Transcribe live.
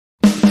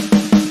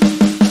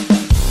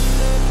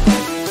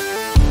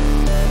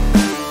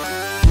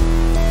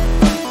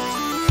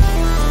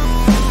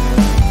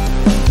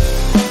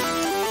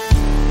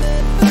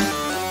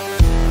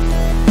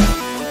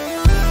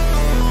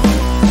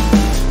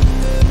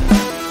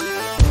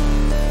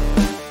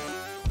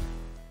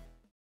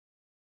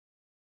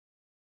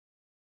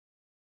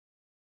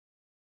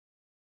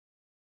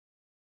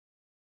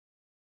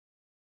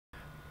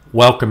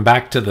Welcome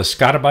back to the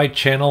Scotti-BYTE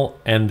channel,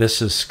 and this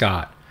is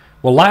Scott.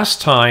 Well, last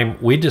time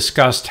we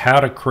discussed how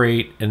to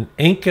create an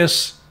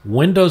Incus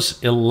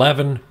Windows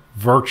 11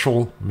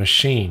 virtual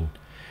machine.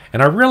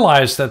 And I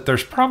realized that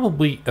there's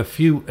probably a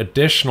few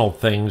additional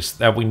things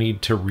that we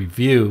need to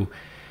review.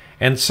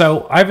 And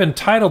so I've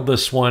entitled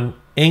this one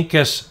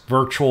Incus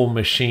Virtual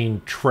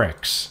Machine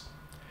Tricks.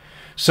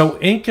 So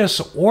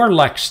Incus or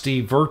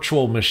LXD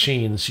Virtual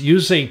Machines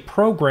use a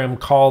program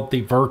called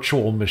the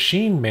Virtual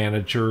Machine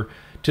Manager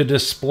to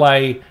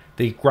display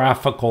the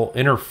graphical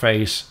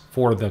interface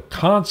for the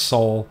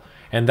console,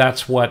 and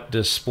that's what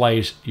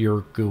displays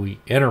your GUI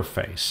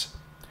interface.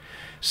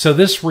 So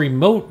this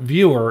remote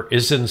viewer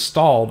is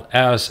installed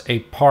as a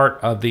part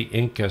of the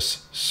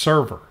Incus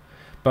server.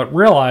 But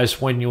realize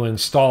when you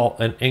install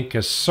an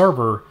Incus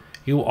server,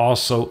 you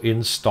also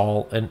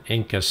install an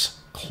Incus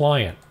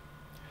client.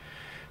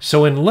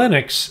 So in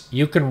Linux,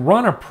 you can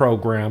run a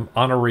program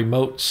on a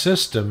remote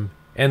system,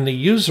 and the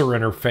user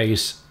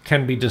interface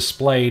can be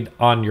displayed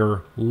on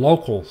your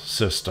local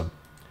system.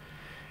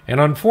 And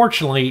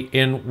unfortunately,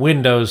 in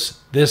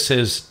Windows, this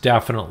is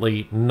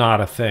definitely not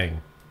a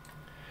thing.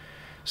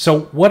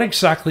 So what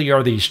exactly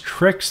are these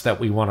tricks that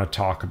we want to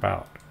talk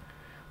about?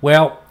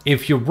 Well,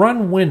 if you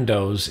run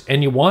Windows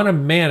and you want to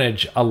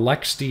manage a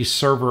LXD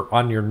server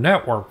on your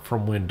network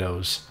from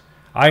Windows,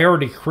 I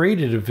already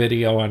created a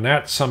video on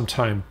that some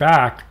time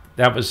back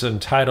that was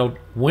entitled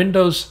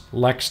Windows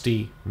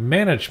LXD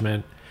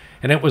Management,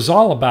 and it was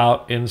all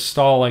about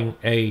installing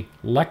a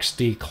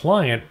LXD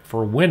client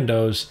for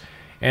Windows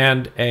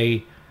and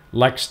a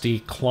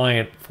LXD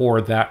client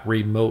for that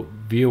remote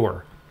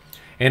viewer.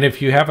 And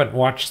if you haven't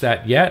watched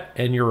that yet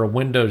and you're a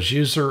Windows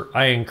user,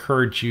 I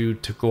encourage you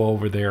to go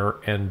over there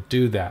and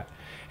do that.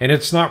 And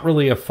it's not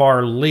really a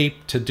far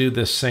leap to do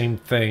the same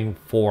thing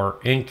for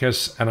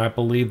Incus, and I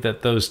believe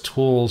that those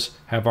tools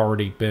have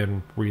already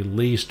been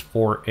released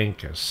for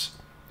Incus.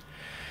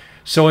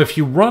 So if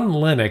you run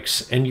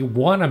Linux and you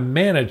want to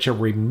manage a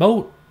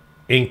remote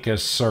Incus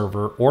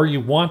server, or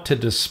you want to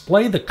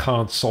display the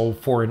console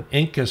for an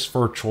Incus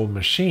virtual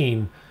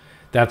machine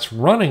that's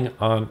running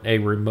on a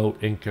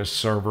remote Incus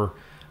server,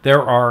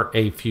 there are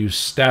a few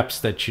steps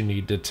that you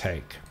need to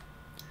take.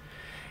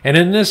 And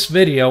in this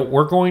video,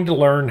 we're going to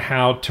learn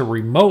how to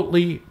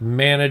remotely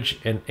manage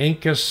an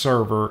Incus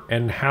server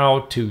and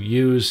how to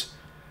use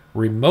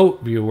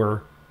Remote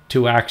Viewer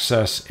to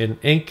access an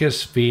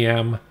Incus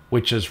VM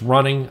which is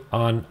running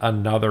on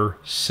another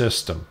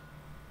system.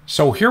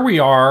 So here we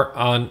are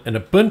on an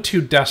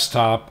Ubuntu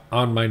desktop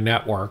on my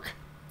network,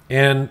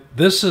 and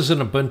this is an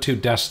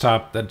Ubuntu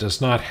desktop that does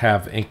not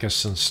have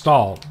Incus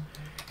installed.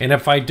 And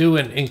if I do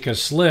an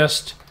Incus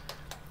list,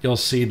 you'll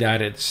see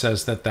that it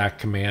says that that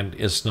command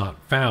is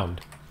not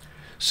found.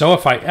 So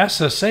if I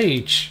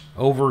SSH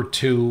over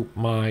to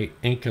my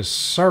Incus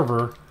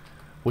server,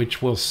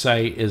 which we'll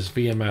say is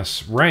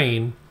VMS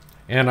Rain,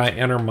 and I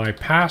enter my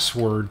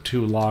password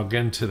to log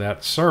into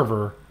that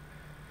server,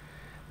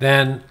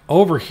 then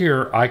over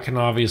here I can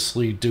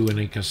obviously do an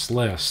Incus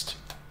list.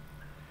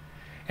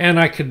 And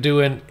I could do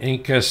an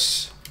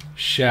Incus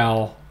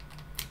shell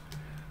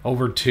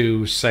over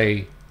to,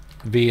 say,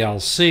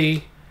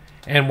 VLC,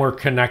 and we're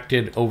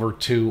connected over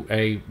to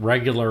a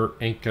regular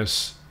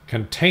Incus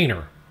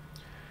container.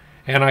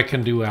 And I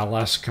can do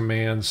ls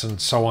commands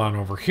and so on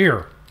over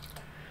here.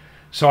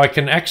 So I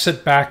can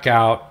exit back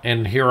out,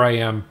 and here I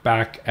am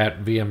back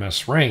at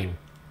VMS Rain.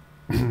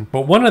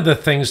 But one of the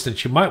things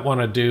that you might want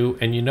to do,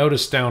 and you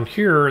notice down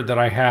here that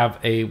I have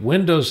a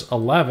Windows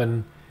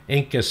 11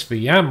 Incus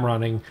VM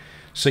running,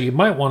 so you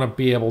might want to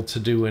be able to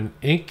do an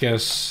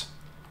Incus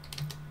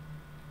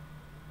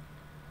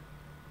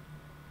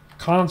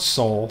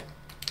console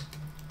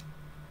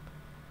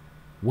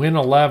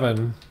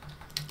win11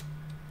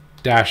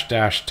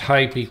 --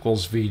 type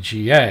equals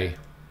VGA.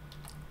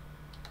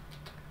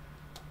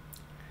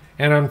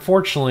 And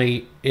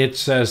unfortunately, it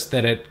says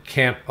that it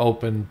can't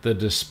open the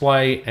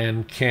display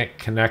and can't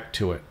connect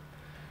to it.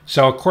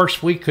 So of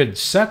course we could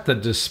set the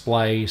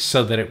display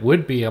so that it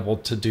would be able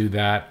to do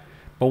that,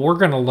 but we're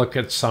going to look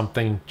at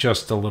something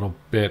just a little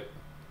bit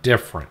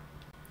different.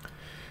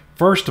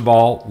 First of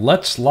all,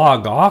 let's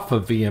log off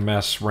of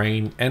VMS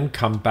Rain and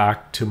come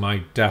back to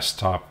my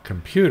desktop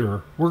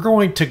computer. We're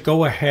going to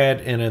go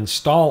ahead and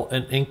install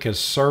an Incus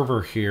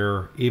server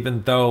here,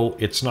 even though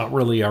it's not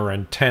really our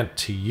intent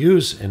to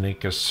use an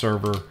Incus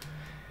server,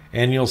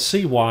 and you'll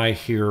see why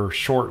here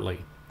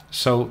shortly.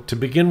 So to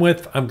begin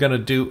with, I'm going to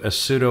do a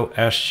sudo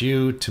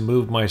su to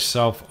move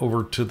myself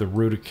over to the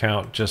root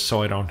account, just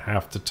so I don't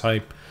have to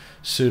type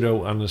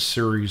sudo on a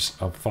series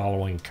of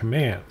following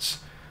commands.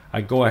 I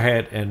go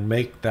ahead and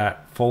make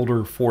that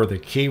folder for the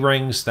key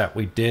rings that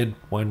we did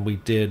when we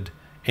did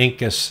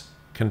Incus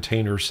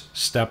containers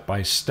step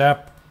by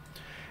step.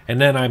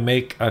 And then I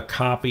make a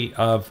copy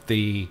of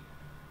the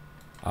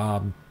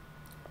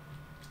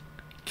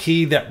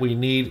key that we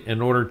need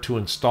in order to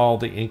install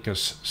the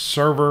Incus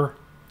server.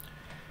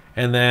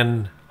 And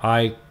then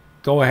I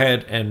go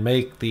ahead and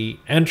make the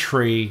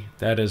entry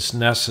that is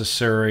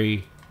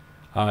necessary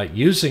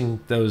using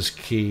those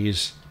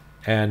keys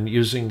and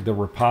using the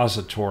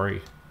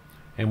repository.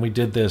 And we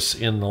did this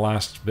in the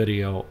last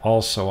video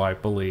also, I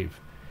believe.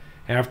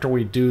 After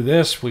we do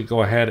this, we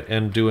go ahead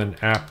and do an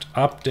apt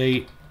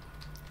update,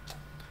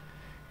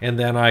 and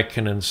then I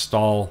can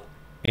install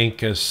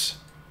Incus,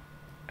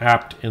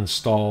 apt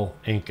install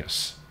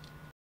Incus.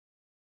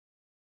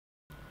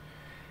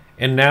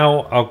 And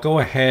now I'll go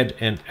ahead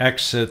and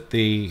exit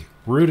the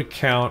root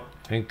account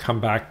and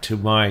come back to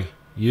my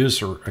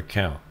user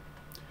account.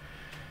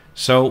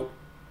 So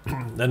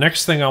the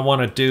next thing I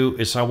want to do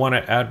is I want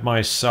to add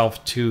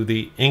myself to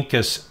the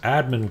Incus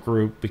admin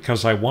group,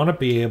 because I want to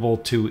be able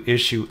to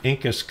issue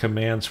Incus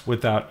commands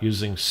without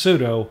using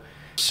sudo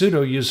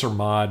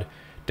usermod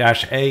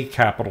 -a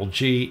capital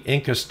G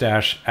Incus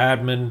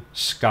 -admin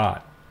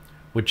Scott,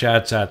 which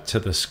adds that to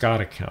the Scott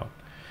account.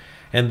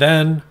 And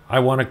then I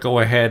want to go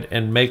ahead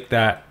and make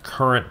that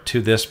current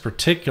to this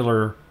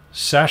particular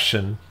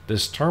session,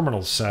 this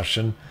terminal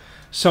session.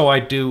 So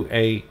I do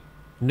a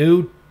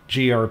new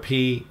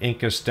grp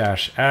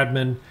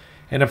incus-admin,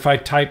 and if I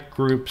type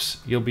groups,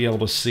 you'll be able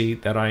to see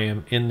that I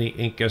am in the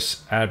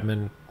Incus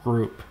admin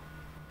group.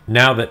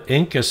 Now that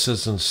Incus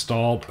is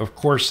installed, of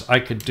course I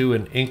could do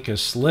an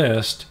Incus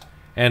list,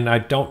 and I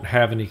don't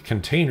have any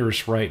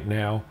containers right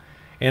now,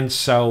 and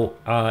so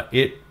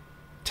it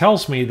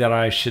tells me that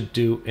I should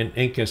do an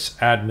Incus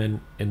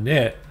admin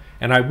init,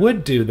 and I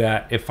would do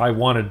that if I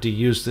wanted to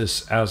use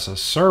this as a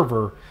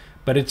server,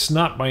 but it's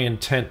not my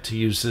intent to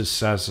use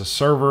this as a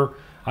server.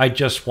 I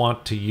just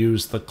want to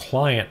use the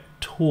client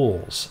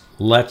tools.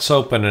 Let's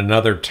open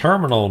another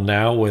terminal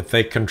now with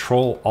a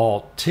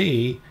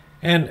Control-Alt-T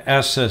and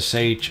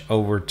SSH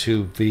over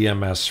to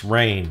VMS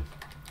Rain.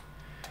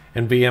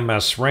 And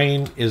VMS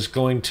Rain is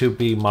going to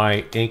be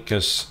my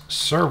Incus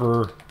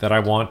server that I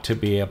want to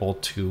be able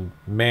to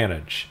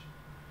manage.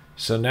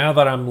 So now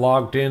that I'm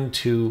logged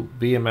into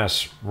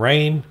VMS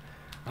Rain,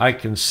 I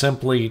can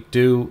simply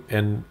do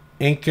an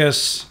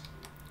Incus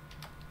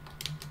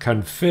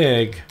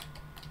config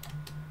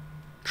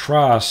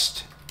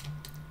trust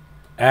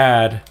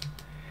add,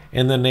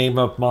 and the name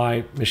of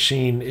my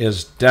machine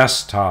is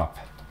desktop.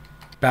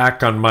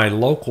 Back on my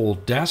local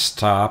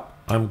desktop,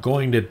 I'm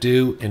going to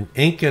do an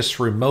Incus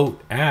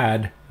remote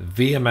add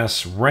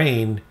VMS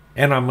Rain,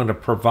 and I'm going to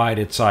provide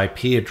its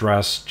IP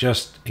address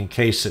just in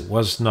case it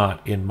was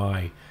not in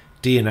my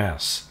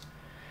DNS.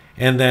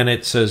 And then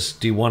it says,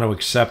 do you want to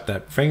accept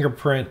that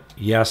fingerprint?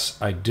 Yes,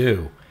 I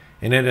do.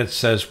 And then it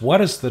says,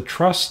 what is the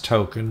trust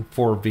token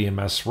for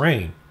VMS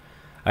Rain?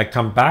 I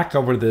come back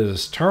over to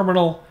this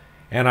terminal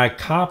and I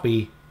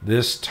copy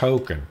this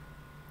token.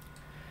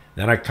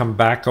 Then I come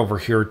back over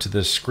here to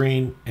this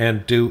screen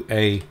and do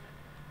a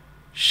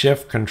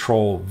Shift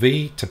Control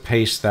V to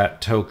paste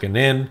that token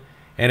in,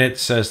 and it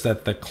says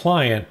that the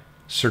client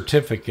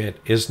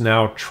certificate is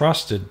now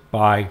trusted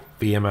by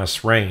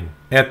VMS Rain.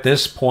 At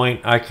this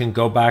point, I can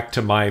go back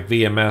to my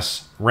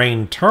VMS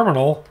Rain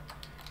terminal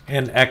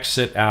and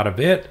exit out of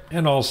it,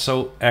 and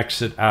also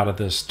exit out of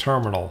this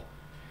terminal.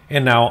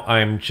 And now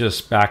I'm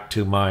just back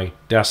to my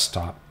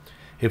desktop.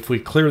 If we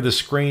clear the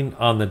screen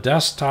on the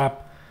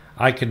desktop,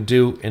 I can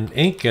do an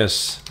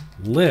Incus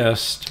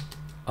list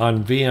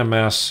on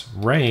VMS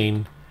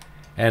Rain,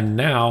 and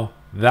now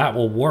that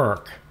will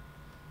work.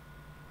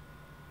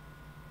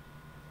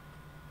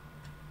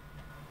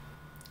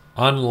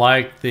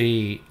 Unlike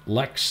the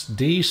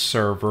LXD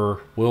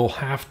server, we'll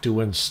have to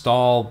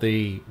install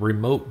the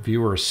remote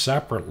viewer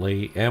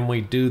separately, and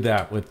we do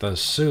that with the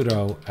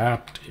sudo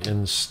apt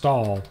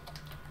install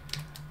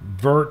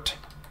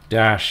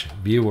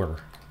virt-viewer.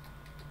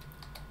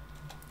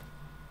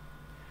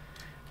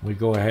 We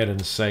go ahead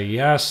and say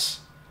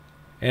yes,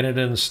 and it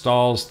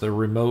installs the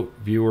remote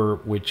viewer,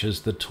 which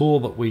is the tool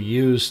that we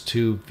use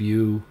to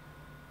view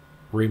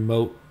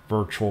remote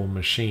virtual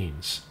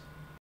machines.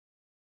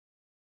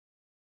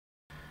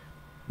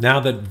 Now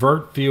that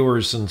virt-viewer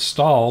is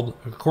installed,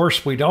 of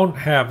course we don't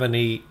have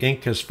any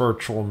Incus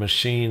virtual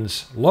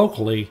machines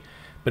locally,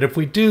 but if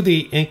we do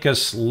the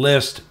Incus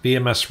list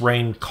VMS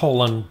Rain :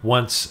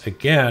 once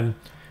again,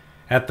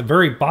 at the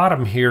very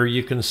bottom here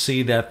you can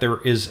see that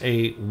there is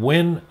a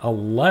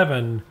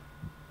Win11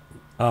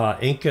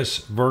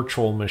 Incus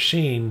virtual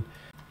machine.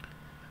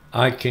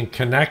 I can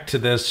connect to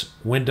this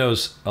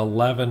Windows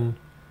 11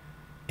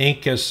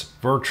 Incus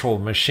virtual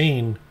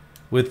machine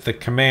with the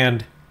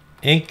command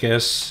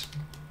Incus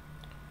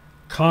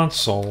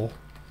console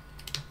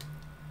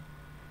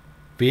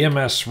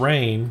VMS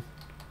Rain :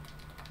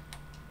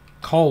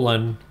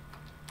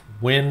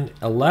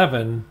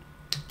 Win11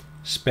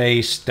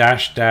 space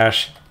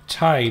 --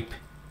 type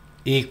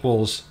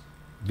equals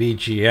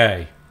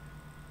VGA.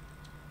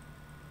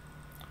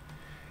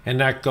 And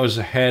that goes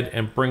ahead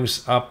and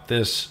brings up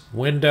this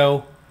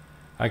window.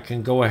 I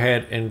can go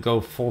ahead and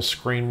go full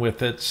screen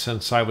with it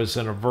since I was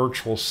in a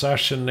virtual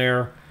session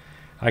there.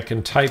 I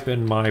can type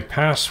in my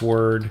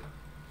password,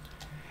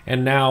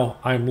 and now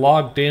I'm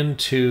logged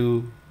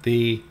into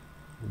the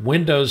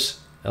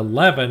Windows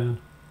 11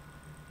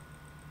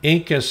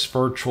 Incus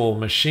virtual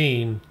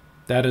machine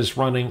that is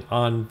running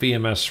on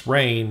VMS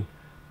Rain,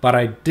 but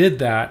I did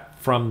that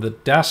from the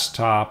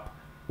desktop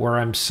where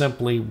I'm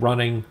simply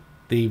running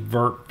the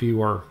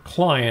VirtViewer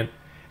client,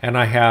 and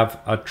I have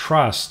a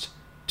trust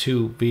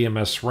to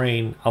VMS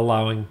Rain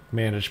allowing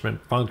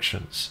management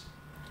functions.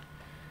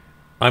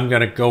 I'm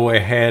going to go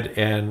ahead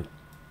and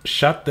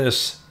shut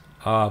this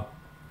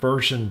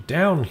version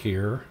down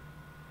here.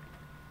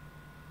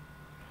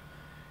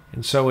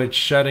 And so it's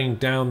shutting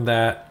down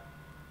that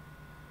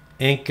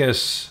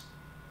Incus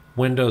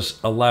Windows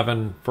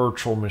 11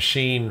 virtual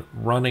machine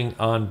running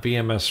on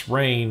VMS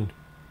Rain,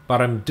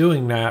 but I'm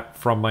doing that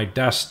from my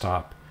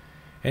desktop.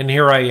 And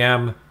here I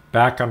am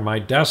back on my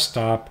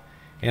desktop,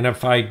 and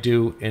if I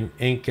do an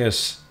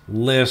Incus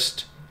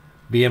list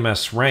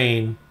VMS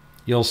Rain,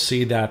 you'll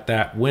see that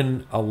that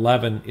Win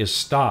 11 is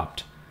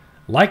stopped.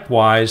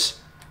 Likewise,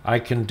 I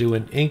can do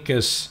an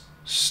Incus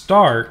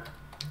start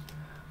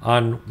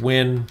on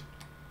on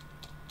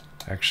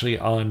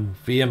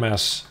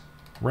VMS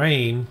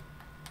Rain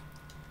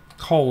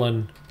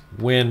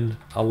Win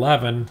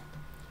 11,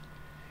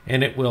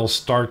 and it will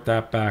start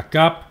that back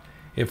up.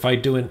 If I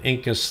do an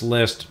Incus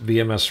list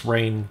VMS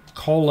Rain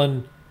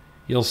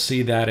you'll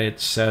see that it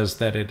says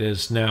that it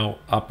is now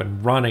up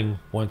and running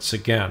once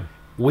again.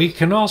 We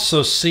can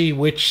also see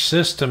which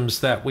systems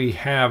that we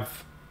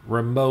have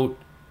remote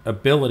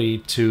ability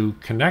to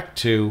connect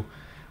to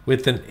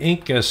with an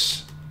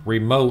Incus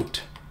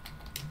remote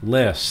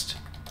list.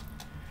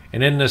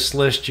 And in this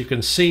list, you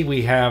can see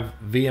we have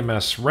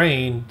VMS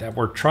Rain that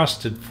we're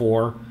trusted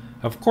for.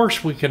 Of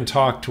course, we can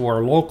talk to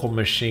our local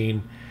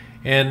machine,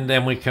 and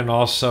then we can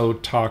also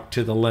talk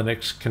to the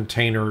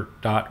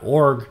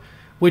linuxcontainer.org,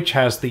 which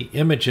has the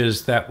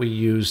images that we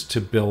use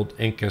to build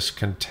Incus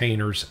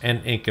containers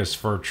and Incus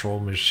virtual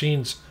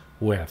machines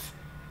with.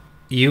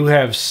 You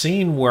have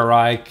seen where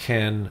I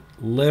can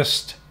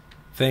list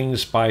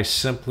things by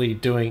simply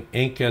doing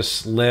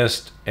Incus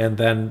list and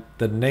then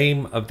the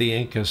name of the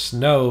Incus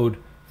node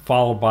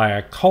followed by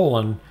a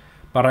colon,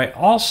 but I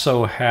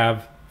also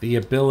have the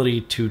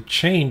ability to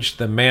change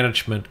the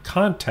management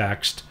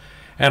context,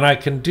 and I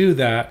can do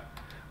that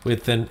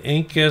with an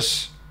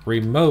Incus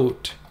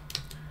remote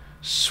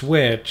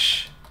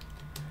switch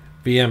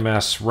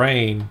VMS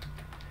Rain,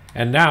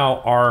 and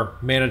now our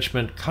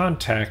management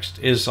context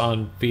is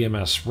on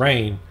VMS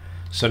Rain.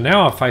 So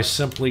now if I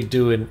simply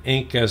do an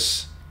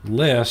Incus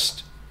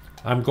list,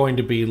 I'm going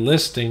to be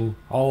listing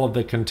all of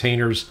the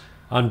containers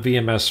on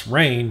VMS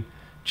Rain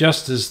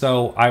just as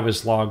though I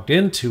was logged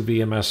into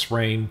VMS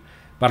Rain,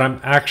 but I'm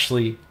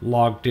actually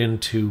logged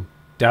into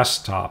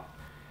desktop.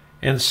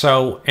 And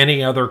so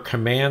any other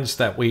commands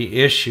that we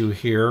issue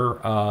here,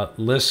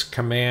 list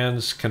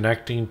commands,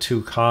 connecting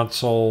to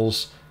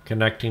consoles,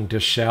 connecting to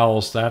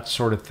shells, that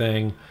sort of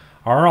thing,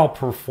 are all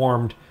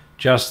performed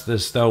just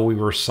as though we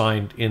were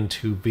signed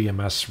into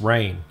VMS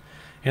Rain.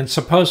 And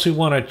suppose we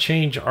want to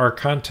change our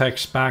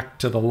context back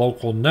to the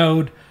local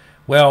node,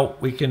 well,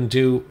 we can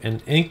do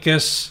an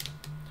Incus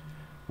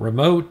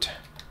remote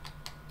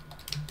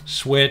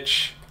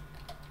switch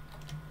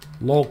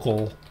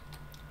local,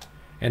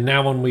 and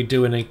now when we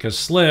do an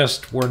Incus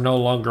list, we're no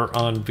longer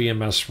on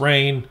VMS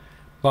Rain,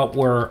 but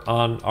we're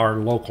on our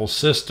local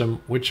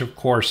system, which of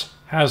course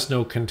has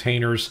no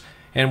containers,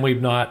 and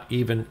we've not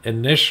even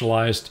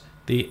initialized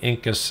the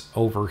Incus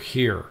over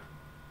here.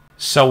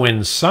 So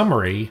in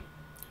summary,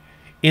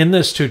 in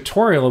this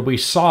tutorial, we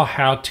saw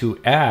how to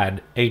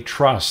add a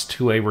trust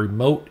to a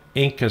remote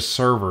Incus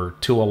server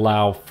to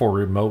allow for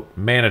remote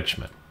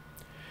management.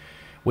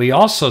 We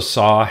also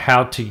saw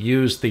how to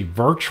use the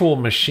virtual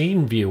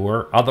machine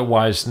viewer,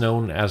 otherwise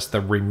known as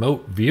the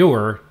remote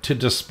viewer, to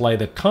display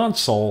the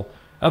console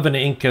of an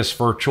Incus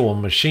virtual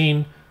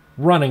machine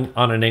running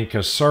on an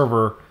Incus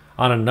server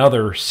on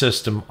another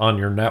system on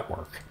your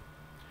network.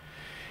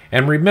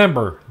 And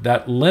remember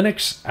that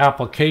Linux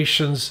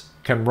applications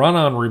can run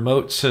on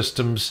remote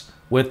systems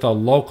with a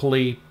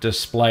locally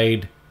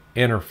displayed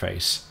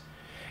interface.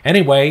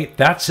 Anyway,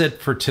 that's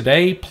it for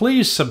today.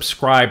 Please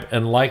subscribe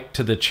and like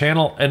to the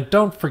channel, and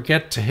don't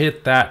forget to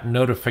hit that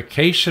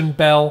notification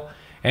bell,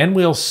 and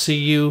we'll see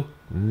you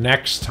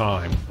next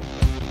time.